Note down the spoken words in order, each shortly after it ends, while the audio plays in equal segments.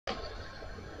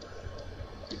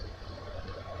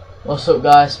What's up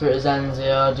guys, Spirit Zenz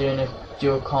here, doing a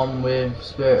dual com with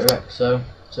Spirit Rexo.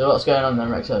 So what's going on then,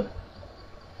 Rexo?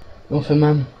 Nothing,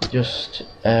 man, just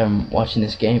watching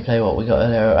this gameplay, what we got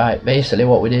earlier. Right, basically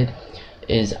what we did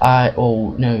is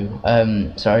Zenz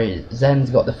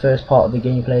got the first part of the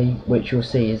gameplay, which you'll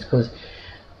see is because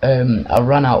I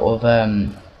ran out of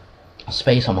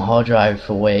space on my hard drive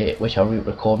for which I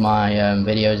record my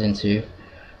videos into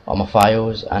on my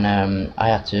files, and I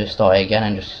had to start it again,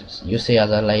 and just you'll see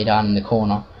as I lay down in the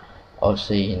corner,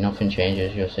 obviously nothing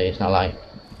changes. You'll see it's not like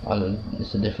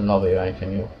it's a different lobby or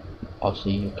anything. You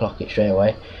obviously you clock it straight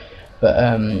away, but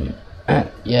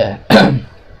yeah.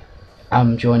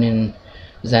 I'm joining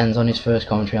Zenz on his first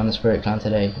commentary on the Spirit Clan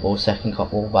today, or second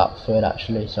couple, about third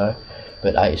actually, so,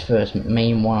 but like his first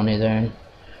main one on his own,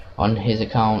 on his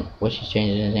account, which he's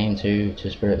changing his name to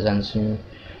Spirit Zenz soon.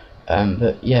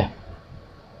 But yeah,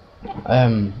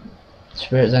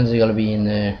 Spirit Zenz is gonna be in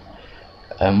the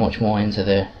much more into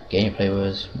the gameplay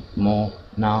with us more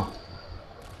now,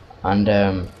 and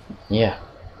yeah,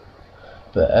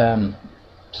 but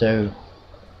so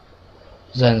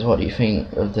Zenz, what do you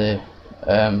think of the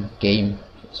game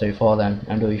so far then,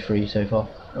 MW3 so far?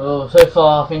 Well, so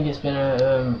far I think it's been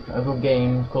a good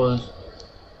game, because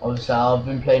obviously I've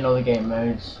been playing all the game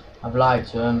modes, I've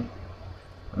liked them,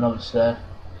 and obviously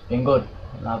it's been good,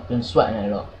 and I've been sweating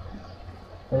it a lot.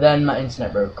 And then my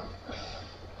internet broke,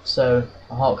 so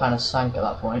my heart kind of sank at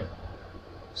that point,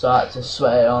 so I had to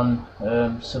sweat it on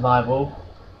survival.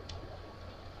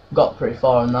 Got pretty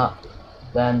far on that,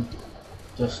 then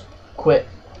just quit,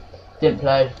 didn't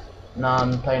play. Now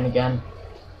I'm playing again,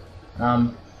 and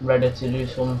I'm ready to do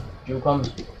some dual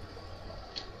comms.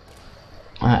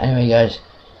 Anyway guys,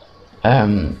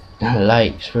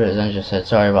 like Spirit Zenz just said,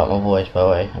 sorry about my voice by the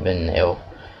way, I've been ill,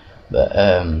 but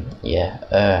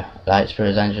yeah, like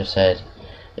Spirit Zenz just said,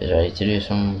 is ready to do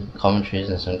some commentaries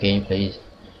and some gameplays.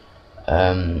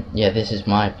 Yeah, this is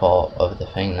my part of the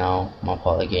thing now, my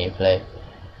part of the gameplay,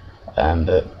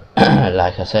 but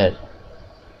like I said,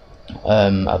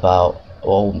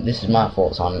 this is my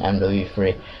thoughts on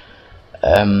MW3.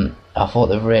 I thought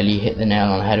they've really hit the nail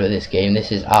on the head with this game.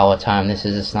 This is our time, this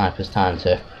is the sniper's time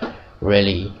to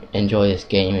really enjoy this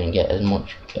game and get as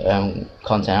much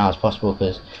content out as possible,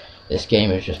 because this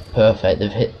game is just perfect.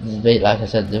 Like I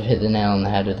said, they've hit the nail on the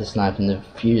head with the sniper, and they've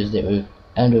fused it with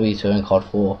MW2 and COD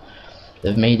 4.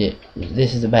 They've made it,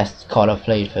 this is the best COD I've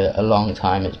played for a long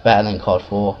time. It's better than COD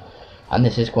 4, and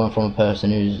this is coming from a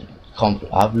person who's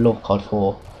I've loved COD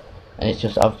 4, and it's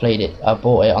just, I've played it, I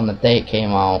bought it on the day it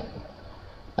came out,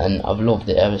 and I've loved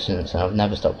it ever since, and I've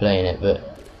never stopped playing it. But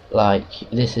like,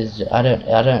 this is, I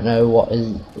don't know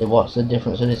what's the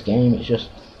difference of this game. It's just,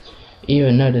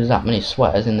 even though there's that many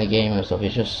sweaters in the game and stuff,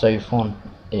 it's just so fun.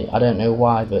 I don't know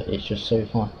why, but it's just so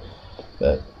fun.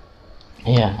 But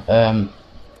yeah,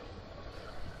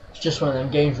 It's just one of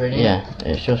them games, really. Yeah,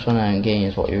 it's just one of them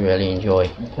games what you really enjoy.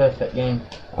 The perfect game.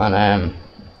 And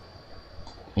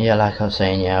yeah, like I was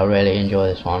saying, yeah, I really enjoy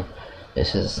this one.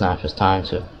 This is a sniper's time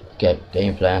to get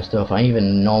gameplay and stuff, and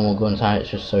even normal gun time, it's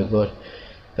just so good.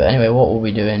 But anyway, what we'll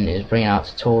be doing is bringing out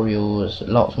tutorials,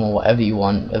 lots more, whatever you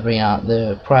want. We'll bring out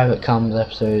the private cams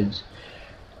episodes,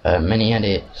 mini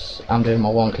edits. I'm doing my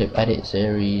one clip edit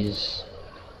series,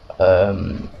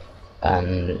 and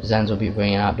Zenz will be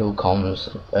bringing out dual comms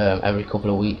every couple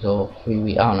of weeks or 3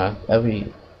 weeks, I don't know,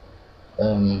 every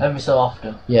so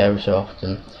often. Yeah, every so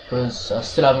often. Because I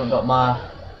still haven't got my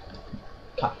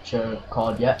capture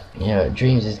card yet. Yeah,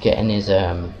 Dreams is getting his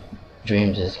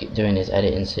doing his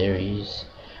editing series,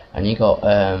 and you got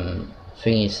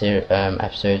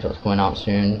episodes that's going out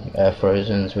soon,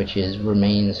 Frozen's, which is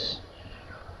Remains,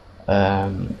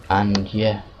 and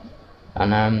yeah,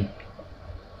 and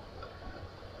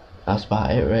that's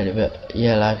about it really. But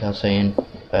yeah, like I was saying,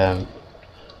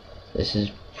 this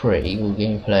is pretty good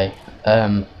gameplay.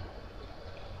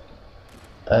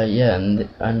 Yeah,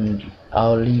 and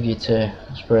I'll leave you to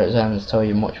Spirit Zenz to tell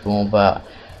you much more about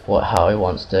how he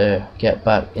wants to get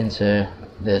back into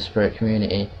the Spirit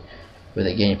community with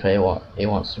the gameplay, what he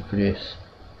wants to produce.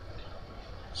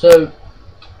 So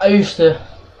I used to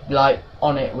be like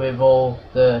on it with all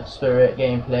the Spirit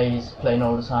gameplays, playing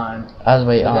all the time. As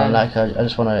we on, like I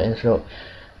just want to interrupt.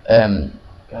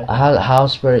 How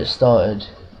Spirit started.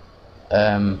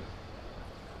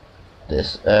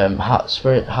 How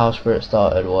Spirit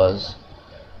started was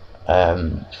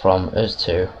from us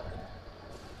two,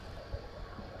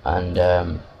 and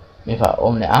in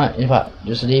fact,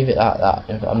 just leave it at that.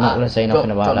 In fact, I'm not going to say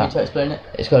nothing about that. Me to explain it?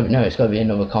 It's got to be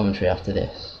another commentary after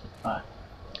this. Right.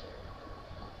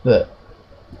 But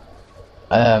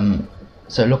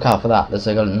so look out for that. There's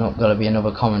going to be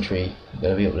another commentary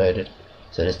going to be uploaded.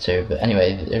 So there's 2. But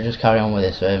anyway, they'll just carry on with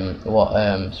this. What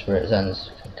Spirit Zenz,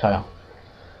 carry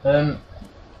on.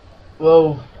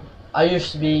 Well, I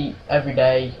used to be every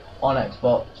day on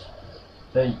Xbox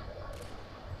for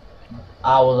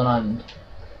hours on end.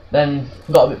 Then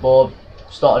got a bit bored,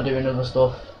 started doing other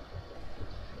stuff,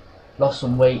 lost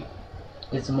some weight,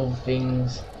 did some other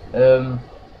things. Now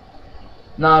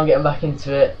I'm getting back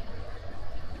into it,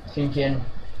 thinking I'm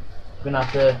gonna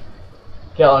have to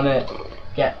get on it,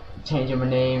 changing my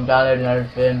name, downloading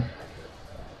everything,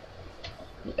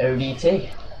 ODT.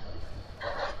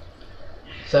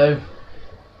 So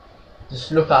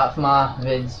just look out for my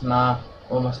vids,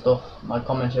 all my stuff, my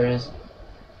commentaries,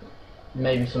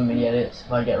 maybe some mini edits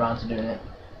if I get around to doing it.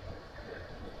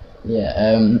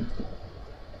 Yeah,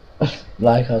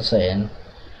 like I was saying,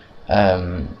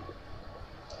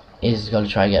 he's got to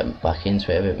try and get back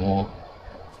into it a bit more.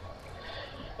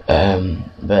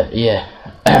 But yeah,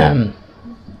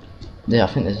 yeah, I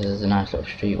think this is a nice little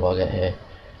street while I get here.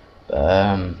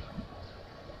 But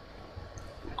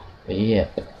yeah.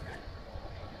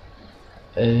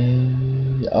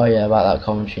 Oh yeah, about that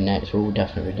commentary next. We'll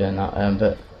definitely be doing that.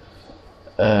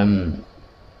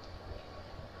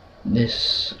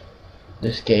 This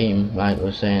game, like I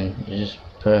was saying, is just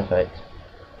perfect,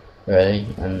 really.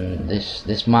 And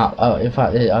this map. Oh, in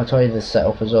fact, I'll tell you the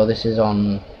setup as well. This is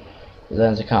on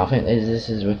Zenz account. I think this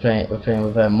is we're playing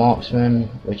with Marksman,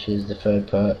 which is the 3rd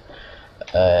part.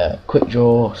 Quick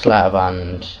draw, sleight of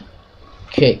hand,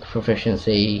 kick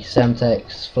proficiency,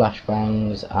 semtex,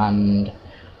 flashbangs, and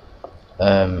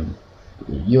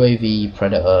UAV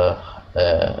predator.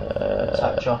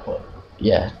 Attack chopper.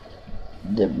 Yeah,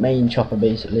 the main chopper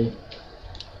basically.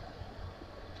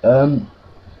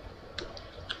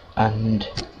 And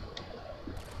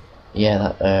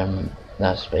yeah,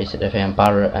 that's basically the thing.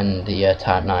 Barrett and the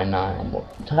Type 99.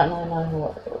 What? Type 99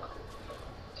 what?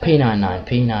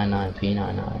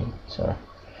 P99. Sorry,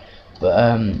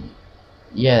 but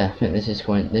yeah, I think this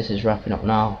is wrapping up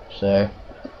now. So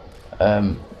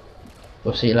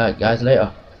we'll see you guys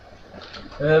later.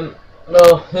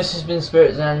 Well, this has been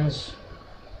Spirit Zenz.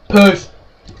 Peace.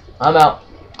 I'm out.